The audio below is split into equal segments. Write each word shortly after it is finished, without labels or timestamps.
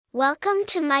Welcome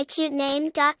to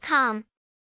mycutename.com.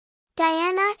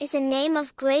 Dayanna is a name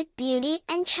of great beauty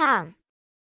and charm.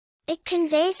 It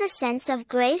conveys a sense of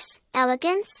grace,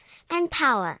 elegance, and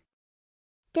power.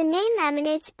 The name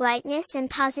emanates brightness and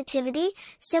positivity,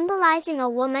 symbolizing a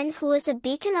woman who is a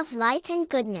beacon of light and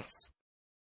goodness.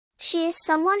 She is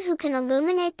someone who can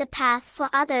illuminate the path for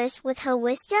others with her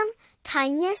wisdom,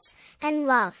 kindness, and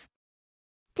love.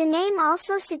 The name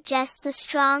also suggests a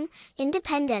strong,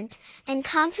 independent, and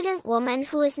confident woman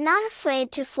who is not afraid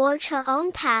to forge her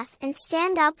own path and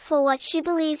stand up for what she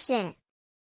believes in.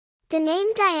 The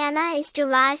name Dayanna is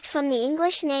derived from the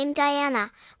English name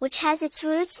Diana, which has its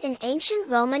roots in ancient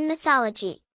Roman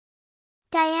mythology.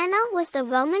 Diana was the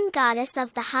Roman goddess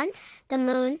of the hunt, the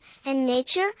moon, and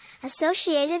nature,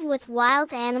 associated with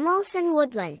wild animals and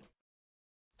woodland.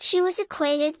 She was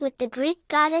equated with the Greek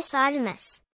goddess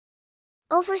Artemis.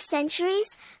 Over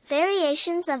centuries,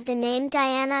 variations of the name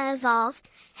Dayanna evolved,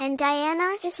 and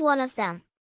Dayanna is one of them.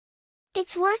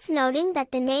 It's worth noting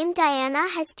that the name Dayanna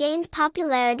has gained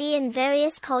popularity in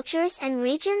various cultures and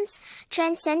regions,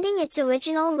 transcending its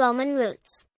original Roman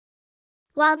roots.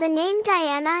 While the name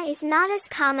Dayanna is not as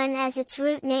common as its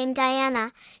root name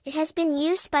Diana, it has been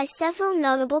used by several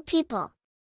notable people.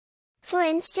 For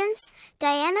instance,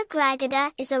 Dayanna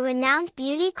Gragada is a renowned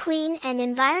beauty queen and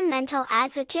environmental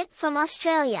advocate from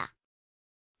Australia.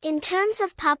 In terms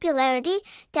of popularity,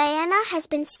 Dayanna has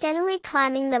been steadily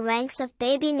climbing the ranks of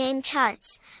baby name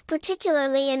charts,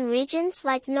 particularly in regions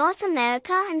like North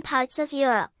America and parts of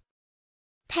Europe.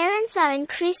 Parents are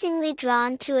increasingly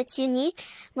drawn to its unique,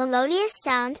 melodious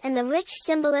sound and the rich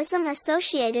symbolism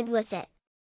associated with it.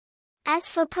 As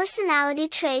for personality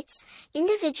traits,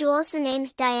 individuals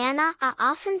named Dayanna are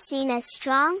often seen as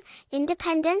strong,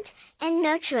 independent, and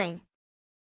nurturing.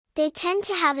 They tend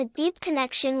to have a deep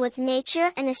connection with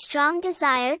nature and a strong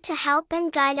desire to help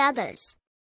and guide others.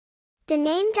 The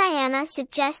name Dayanna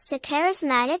suggests a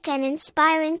charismatic and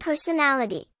inspiring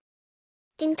personality.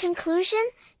 In conclusion,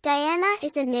 Dayanna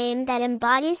is a name that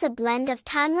embodies a blend of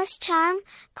timeless charm,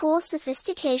 cool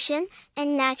sophistication,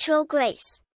 and natural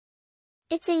grace.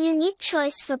 It's a unique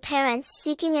choice for parents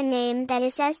seeking a name that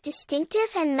is as distinctive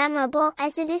and memorable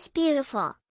as it is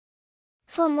beautiful.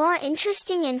 For more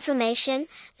interesting information,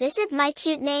 visit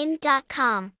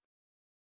mycutename.com.